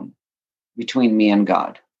telephone between me and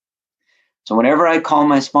God. So whenever I call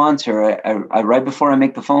my sponsor, I right before I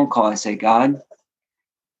make the phone call, I say, God,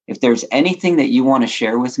 if there's anything that you want to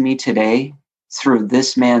share with me today through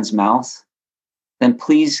this man's mouth, then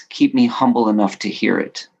please keep me humble enough to hear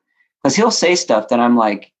it. Because he'll say stuff that I'm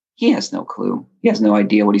like, he has no clue. He has no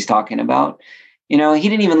idea what he's talking about. He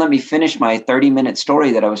didn't even let me finish my 30-minute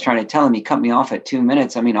story that I was trying to tell him. He cut me off at 2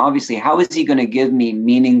 minutes. I mean, obviously, how is he going to give me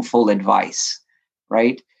meaningful advice,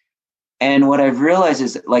 right? And what I've realized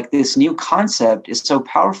is like this new concept is so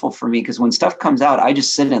powerful for me because when stuff comes out, I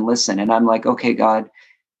just sit and listen. And I'm like, okay, God,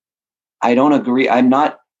 I don't agree. I'm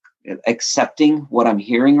not accepting what I'm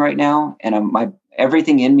hearing right now. And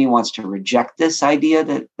everything in me wants to reject this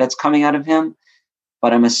idea that's coming out of him.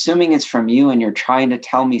 But I'm assuming it's from you and you're trying to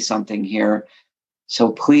tell me something here.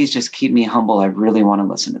 So please just keep me humble. I really want to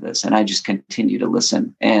listen to this. And I just continue to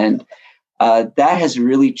listen. And that has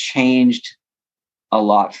really changed a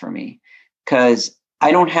lot for me. Because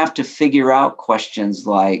I don't have to figure out questions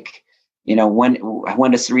like, when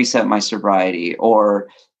to reset my sobriety, or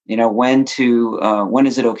when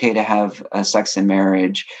is it okay to have sex in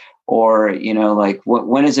marriage, or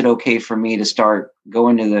when is it okay for me to start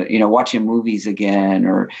going to the watching movies again,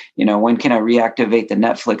 or when can I reactivate the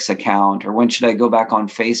Netflix account, or when should I go back on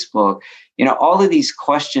Facebook? All of these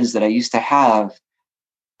questions that I used to have,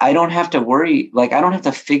 I don't have to worry. I don't have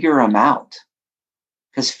to figure them out.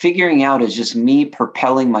 Because figuring out is just me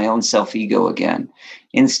propelling my own self-ego again.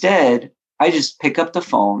 Instead, I just pick up the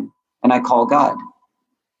phone and I call God.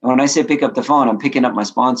 And when I say pick up the phone, I'm picking up my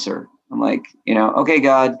sponsor. I'm like, okay,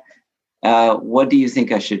 God, what do you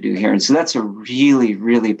think I should do here? And so that's a really,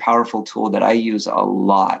 really powerful tool that I use a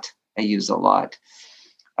lot.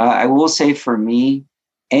 I will say for me,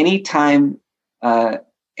 anytime,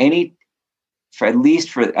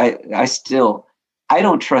 I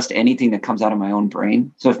don't trust anything that comes out of my own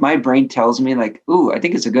brain. So if my brain tells me like, ooh, I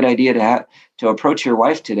think it's a good idea to approach your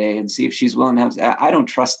wife today and see if she's willing to have, I don't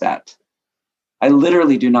trust that. I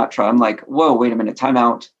literally do not trust. I'm like, whoa, wait a minute, time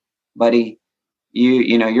out, buddy.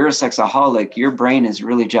 You know, you're a sexaholic. Your brain is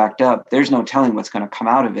really jacked up. There's no telling what's going to come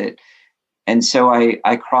out of it. And so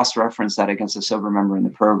I cross-reference that against a sober member in the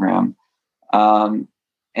program.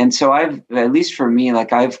 And so I've, at least for me,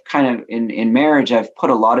 like I've kind of in marriage, I've put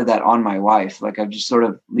a lot of that on my wife. Like I've just sort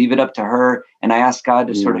of leave it up to her. And I ask God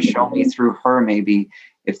to sort of show me through her, maybe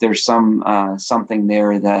if there's something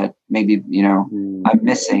there that maybe, you know, I'm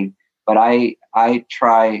missing. But I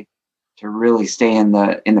try to really stay in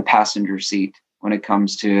the passenger seat when it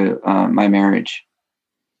comes to my marriage.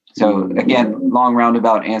 So again, long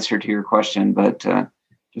roundabout answer to your question, but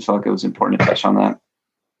just felt like it was important to touch on that.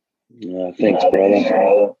 Yeah, thanks,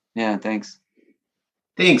 brother. Yeah, thanks.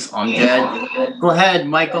 Thanks, Amjed. Go ahead,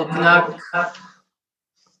 Michael Canuck.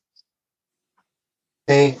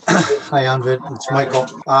 Hey, hi, Amjed. It's Michael.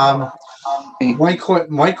 Hey.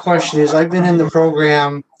 My question is, I've been in the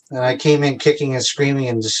program and I came in kicking and screaming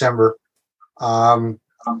in December. And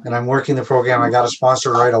I'm working the program. I got a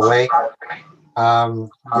sponsor right away.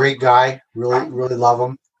 Great guy. Really love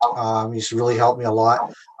him. He's really helped me a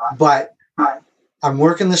lot. But I'm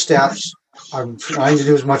working the steps. I'm trying to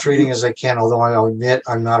do as much reading as I can, although I'll admit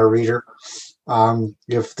I'm not a reader.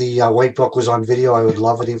 If the white book was on video, I would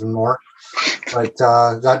love it even more. But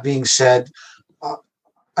that being said,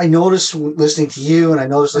 I noticed listening to you, and I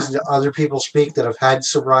noticed listening to other people speak that have had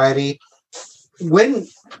sobriety. When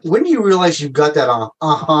do you realize you got that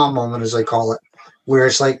aha moment, as I call it, where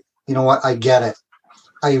it's like, you know what, I get it.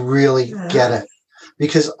 I really get it.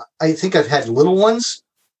 Because I think I've had little ones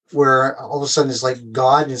where all of a sudden it's like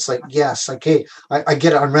God, and it's like, yes, okay, I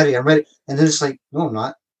get it, I'm ready. And then it's like, no, I'm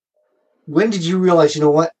not. When did you realize, you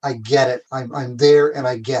know what, I get it. I'm there and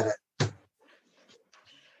I get it.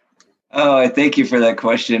 Oh, I thank you for that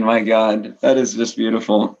question. My God, that is just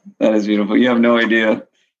beautiful. That is beautiful. You have no idea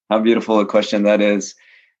how beautiful a question that is.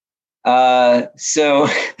 So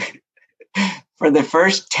for the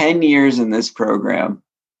first 10 years in this program,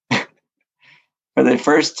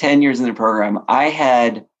 I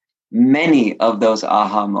had many of those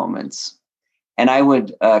aha moments, and I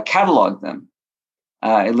would catalog them.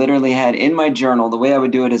 I literally had in my journal, the way I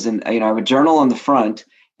would do it is I would journal on the front,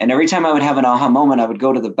 and every time I would have an aha moment, I would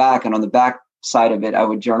go to the back, and on the back side of it, I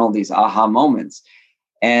would journal these aha moments.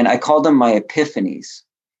 And I called them my epiphanies.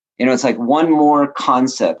 You know, it's like one more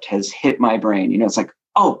concept has hit my brain. You know, it's like,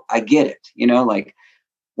 oh, I get it. You know, like,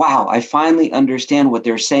 wow, I finally understand what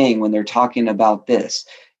they're saying when they're talking about this.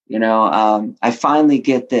 You know, I finally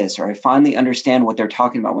get this, or I finally understand what they're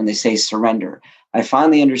talking about when they say surrender. I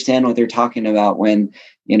finally understand what they're talking about when,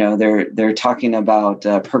 you know, they're talking about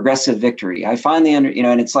progressive victory. I finally and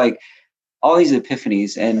it's like all these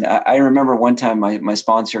epiphanies. And I remember one time my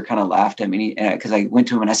sponsor kind of laughed at me because I went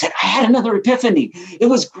to him and I said, I had another epiphany. It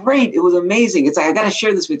was great. It was amazing. It's like, I got to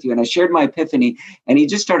share this with you. And I shared my epiphany, and he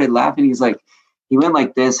just started laughing. He's like, he went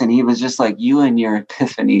like this, and he was just like, you and your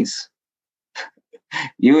epiphanies.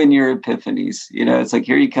 You and your epiphanies. You know, it's like,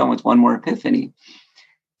 here you come with one more epiphany.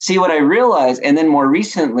 See, what I realized, and then more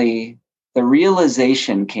recently, the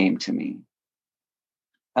realization came to me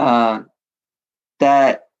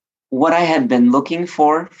that what I had been looking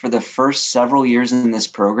for the first several years in this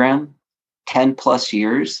program, 10 plus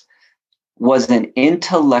years, was an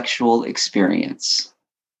intellectual experience.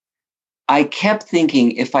 I kept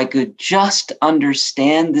thinking, if I could just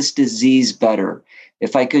understand this disease better,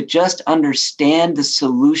 if I could just understand the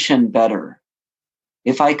solution better,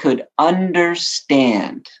 if I could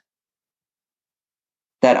understand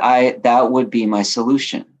that would be my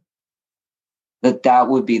solution, that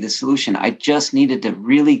would be the solution. I just needed to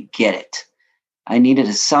really get it. I needed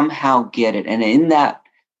to somehow get it. And in that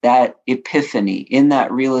epiphany, in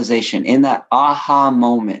that realization, in that aha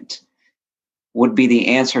moment would be the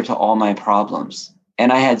answer to all my problems.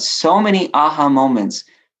 And I had so many aha moments,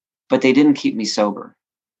 but they didn't keep me sober.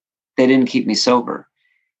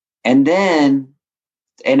 And then,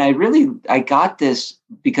 and I got this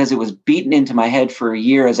because it was beaten into my head for a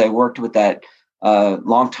year as I worked with that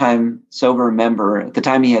longtime sober member. At the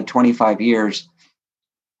time, he had 25 years.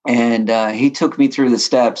 And he took me through the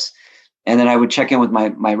steps. And then I would check in with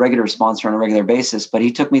my regular sponsor on a regular basis. But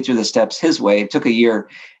he took me through the steps his way. It took a year.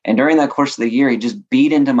 And during that course of the year, he just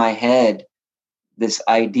beat into my head this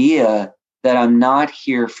idea that I'm not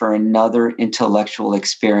here for another intellectual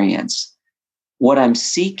experience. What I'm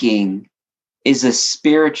seeking is a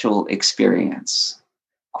spiritual experience,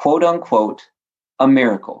 quote unquote, a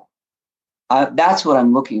miracle. That's what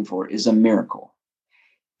I'm looking for, is a miracle.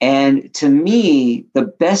 And to me, the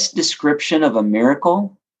best description of a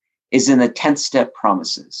miracle is in the 10th step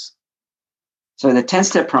promises. So the 10th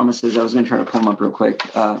step promises, I was going to try to pull them up real quick.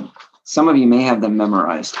 Some of you may have them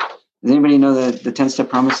memorized. Does anybody know the 10th step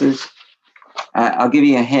promises? I'll give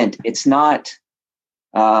you a hint. It's not,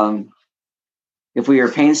 if we are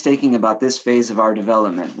painstaking about this phase of our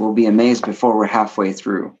development, we'll be amazed before we're halfway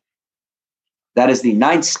through. That is the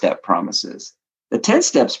 9th step promises. The 10th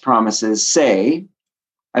steps promises say,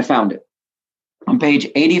 I found it on page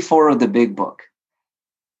 84 of the big book.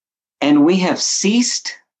 And we have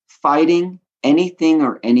ceased fighting anything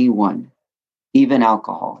or anyone, even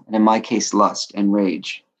alcohol, and in my case, lust and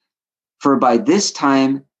rage. For by this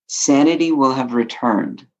time, sanity will have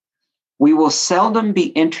returned. We will seldom be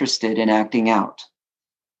interested in acting out.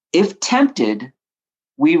 If tempted,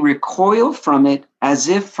 we recoil from it as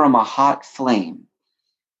if from a hot flame.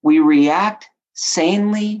 We react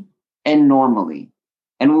sanely and normally,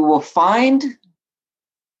 and we will find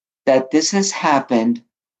that this has happened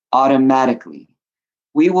automatically.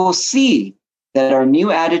 We will see that our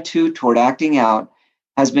new attitude toward acting out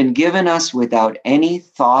has been given us without any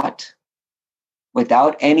thought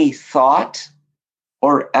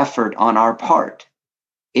or effort on our part.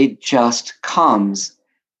 It just comes.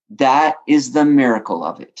 That is the miracle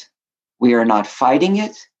of it. We are not fighting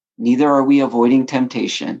it, neither are we avoiding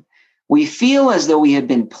temptation. We feel as though we have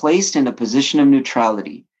been placed in a position of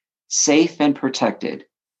neutrality, safe and protected.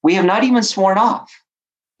 We have not even sworn off.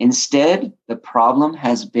 Instead, the problem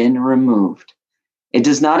has been removed. It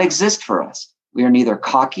does not exist for us. We are neither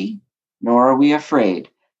cocky nor are we afraid.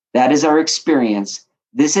 That is our experience.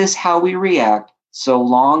 This is how we react so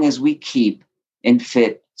long as we keep in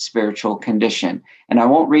fit spiritual condition. And I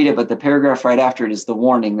won't read it, but the paragraph right after it is the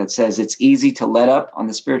warning that says it's easy to let up on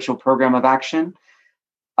the spiritual program of action.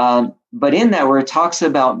 But in that, where it talks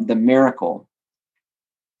about the miracle,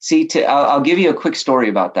 see, I'll give you a quick story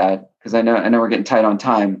about that because I know we're getting tight on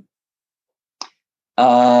time.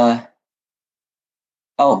 I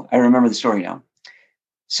remember the story now.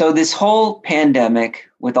 So this whole pandemic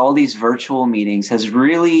with all these virtual meetings has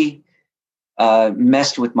really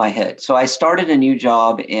messed with my head. So I started a new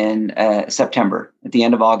job in September, at the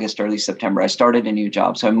end of August, early September. I started a new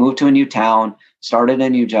job. So I moved to a new town, started a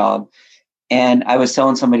new job. And I was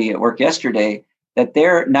telling somebody at work yesterday that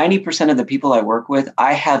 90% of the people I work with,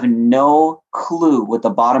 I have no clue what the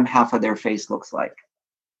bottom half of their face looks like.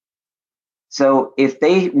 So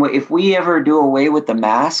if we ever do away with the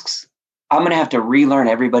masks, I'm going to have to relearn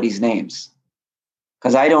everybody's names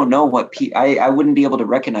because I don't know I wouldn't be able to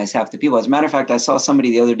recognize half the people. As a matter of fact, I saw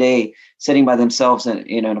somebody the other day sitting by themselves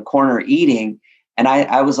in a corner eating, and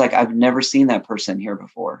I was like, I've never seen that person here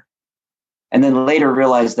before. And then later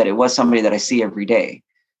realized that it was somebody that I see every day.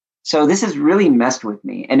 So this has really messed with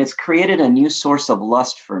me, and it's created a new source of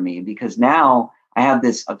lust for me because now I have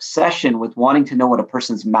this obsession with wanting to know what a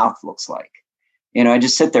person's mouth looks like. I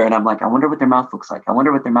just sit there and I'm like, I wonder what their mouth looks like. I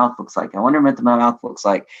wonder what their mouth looks like. I wonder what their mouth looks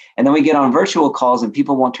like. And then we get on virtual calls and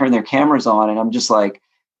people won't turn their cameras on. And I'm just like,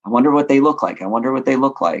 I wonder what they look like. I wonder what they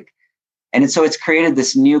look like. And so it's created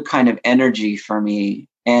this new kind of energy for me.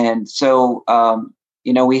 And so,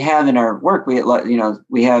 we have in our work,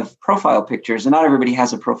 we have profile pictures, and not everybody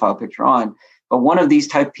has a profile picture on, but one of these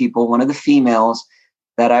type people, one of the females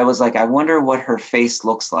that I was like, I wonder what her face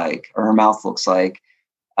looks like or her mouth looks like.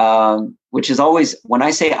 Which is always, when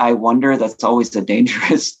I say I wonder, that's always a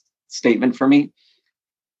dangerous statement for me.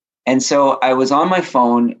 And so I was on my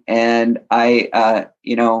phone and I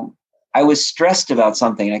was stressed about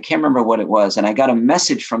something. I can't remember what it was. And I got a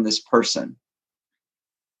message from this person.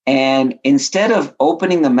 And instead of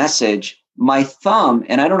opening the message, my thumb,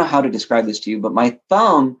 and I don't know how to describe this to you, but my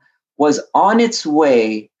thumb was on its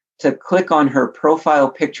way to click on her profile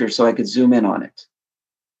picture so I could zoom in on it.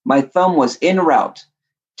 My thumb was en route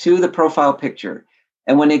to the profile picture.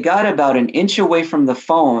 And when it got about an inch away from the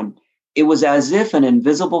phone, it was as if an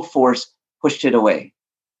invisible force pushed it away.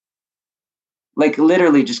 Like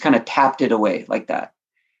literally just kind of tapped it away like that.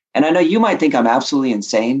 And I know you might think I'm absolutely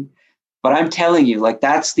insane, but I'm telling you, like,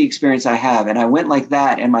 that's the experience I have. And I went like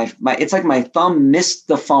that, and it's like my thumb missed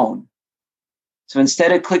the phone. So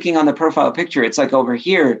instead of clicking on the profile picture, it's like over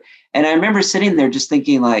here. And I remember sitting there just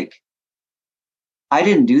thinking, like, I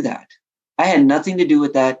didn't do that. I had nothing to do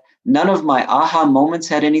with that. None of my aha moments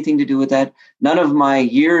had anything to do with that. None of my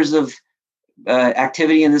years of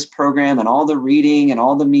activity in this program and all the reading and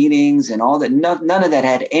all the meetings and all that, none of that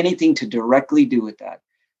had anything to directly do with that.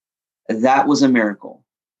 That was a miracle.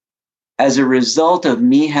 As a result of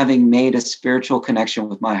me having made a spiritual connection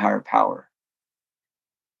with my higher power.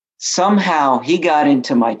 Somehow he got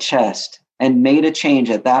into my chest and made a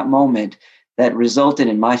change at that moment that resulted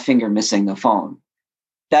in my finger missing the phone.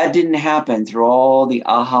 That didn't happen through all the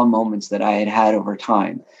aha moments that I had had over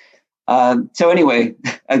time. So anyway,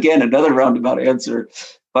 again, another roundabout answer,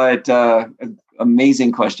 but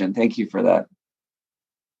amazing question. Thank you for that.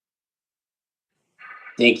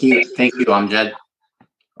 Thank you, Amjed.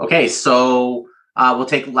 Okay, so we'll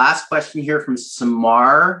take last question here from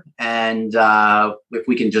Samar, and if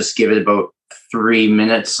we can just give it about 3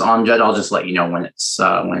 minutes, Amjed, I'll just let you know when it's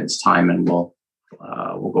time, and we'll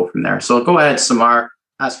go from there. So go ahead, Samar.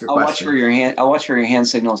 Ask your question. I'll watch for your hand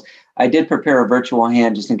signals. I did prepare a virtual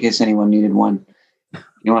hand just in case anyone needed one.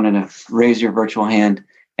 You wanted to raise your virtual hand.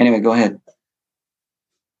 Anyway, go ahead.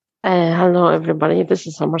 Hello, everybody. This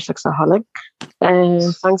is Summer Sexaholic.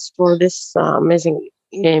 Thanks for this amazing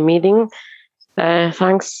meeting.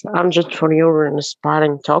 Thanks, Amjad, for your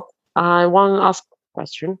inspiring talk. I want to ask a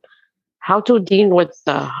question. How to deal with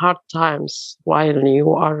hard times while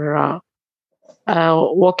you are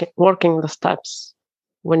working the steps?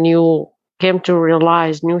 When you came to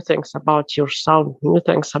realize new things about yourself, new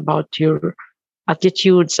things about your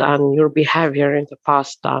attitudes and your behavior in the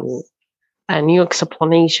past, and a new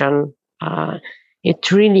explanation,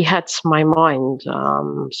 it really hits my mind.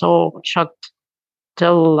 So shocked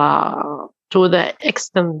till to the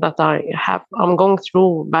extent that I'm going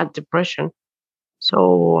through bad depression.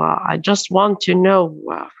 So I just want to know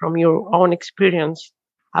from your own experience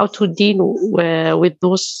how to deal with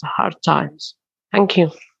those hard times. Thank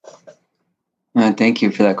you. Thank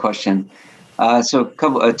you for that question. So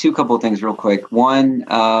two couple things real quick. One,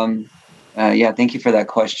 thank you for that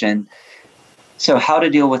question. So how to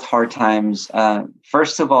deal with hard times.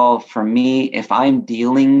 First of all, for me, if I'm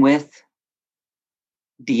dealing with,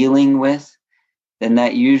 then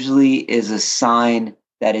that usually is a sign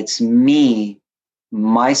that it's me,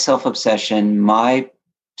 my self-obsession, my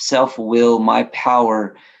self-will, my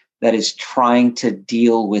power that is trying to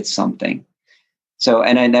deal with something. So,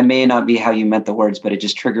 and that may not be how you meant the words, but it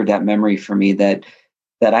just triggered that memory for me that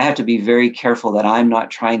I have to be very careful that I'm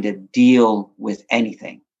not trying to deal with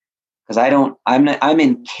anything, because I'm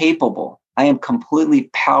incapable. I am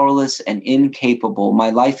completely powerless and incapable.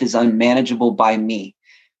 My life is unmanageable by me.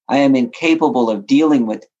 I am incapable of dealing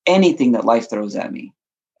with anything that life throws at me.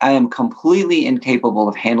 I am completely incapable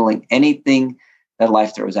of handling anything that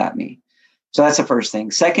life throws at me. So that's the first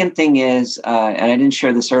thing. Second thing is, and I didn't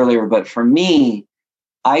share this earlier, but for me,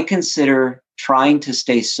 I consider trying to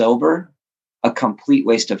stay sober a complete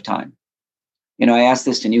waste of time. You know, I ask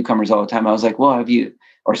this to newcomers all the time. I was like, well, have you,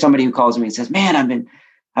 or somebody who calls me and says, man,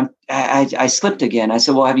 I slipped again. I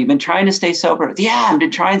said, well, have you been trying to stay sober? Yeah, I've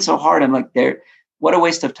been trying so hard. I'm like, what a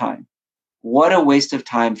waste of time. What a waste of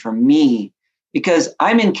time for me, because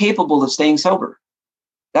I'm incapable of staying sober.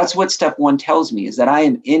 That's what step one tells me, is that I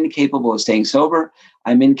am incapable of staying sober.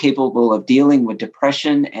 I'm incapable of dealing with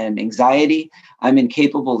depression and anxiety. I'm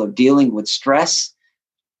incapable of dealing with stress.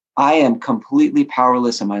 I am completely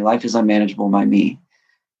powerless and my life is unmanageable by me.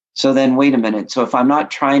 So then wait a minute. So if I'm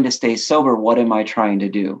not trying to stay sober, what am I trying to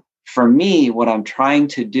do? For me, what I'm trying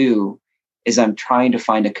to do is I'm trying to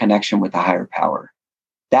find a connection with a higher power.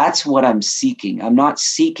 That's what I'm seeking. I'm not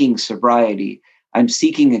seeking sobriety. I'm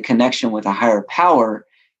seeking a connection with a higher power.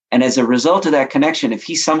 And as a result of that connection, if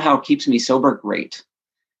he somehow keeps me sober, great.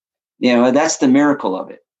 You know, that's the miracle of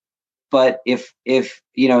it. But if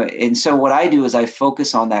you know, and so what I do is I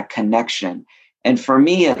focus on that connection. And for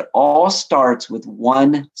me, it all starts with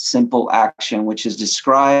one simple action, which is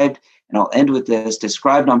described, and I'll end with this,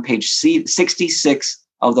 described on page 66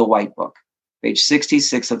 of the White Book. Page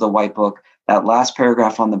 66 of the White Book, that last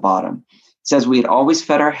paragraph on the bottom. It says, we had always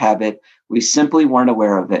fed our habit. We simply weren't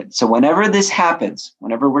aware of it. So whenever this happens,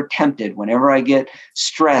 whenever we're tempted, whenever I get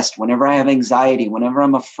stressed, whenever I have anxiety, whenever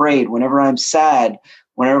I'm afraid, whenever I'm sad,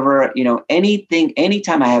 whenever, you know,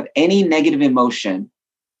 anytime I have any negative emotion,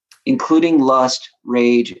 including lust,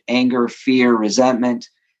 rage, anger, fear, resentment.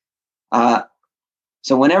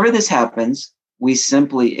 So whenever this happens, we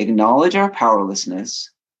simply acknowledge our powerlessness.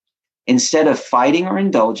 Instead of fighting or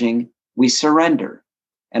indulging, we surrender.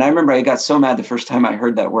 And I remember I got so mad the first time I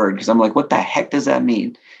heard that word, because I'm like, what the heck does that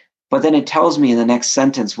mean? But then it tells me in the next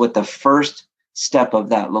sentence what the first step of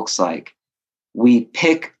that looks like. We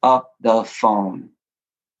pick up the phone.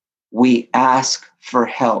 We ask for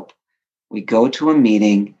help. We go to a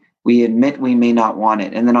meeting. We admit we may not want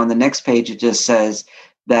it. And then on the next page, it just says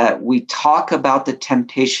that we talk about the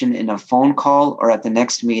temptation in a phone call or at the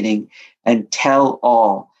next meeting and tell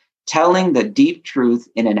all. Telling the deep truth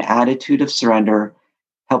in an attitude of surrender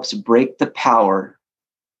helps break the power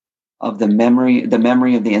of the memory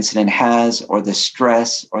of the incident has, or the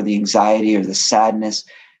stress or the anxiety or the sadness.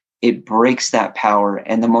 it breaks that power.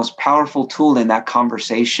 And the most powerful tool in that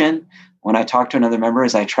conversation, when I talk to another member,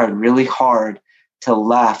 is I try really hard to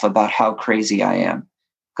laugh about how crazy I am,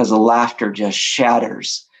 because the laughter just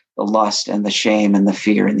shatters the lust and the shame and the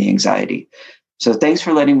fear and the anxiety. So thanks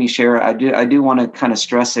for letting me share. I do want to kind of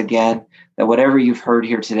stress again that whatever you've heard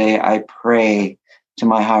here today, I pray to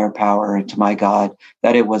my higher power and to my God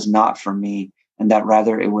that it was not from me, and that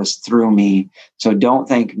rather it was through me. So don't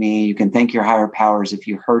thank me. You can thank your higher powers if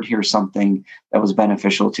you heard here something that was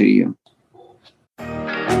beneficial to you.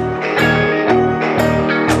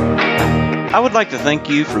 I would like to thank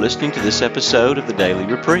you for listening to this episode of the Daily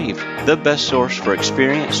Reprieve, the best source for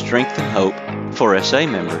experience, strength, and hope for SA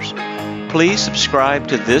members. Please subscribe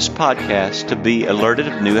to this podcast to be alerted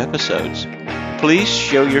of new episodes. Please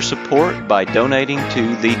show your support by donating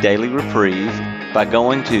to the Daily Reprieve by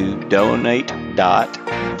going to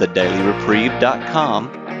donate.thedailyreprieve.com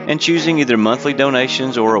and choosing either monthly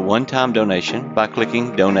donations or a one-time donation by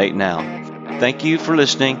clicking Donate Now. Thank you for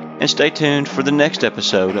listening, and stay tuned for the next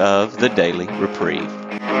episode of The Daily Reprieve.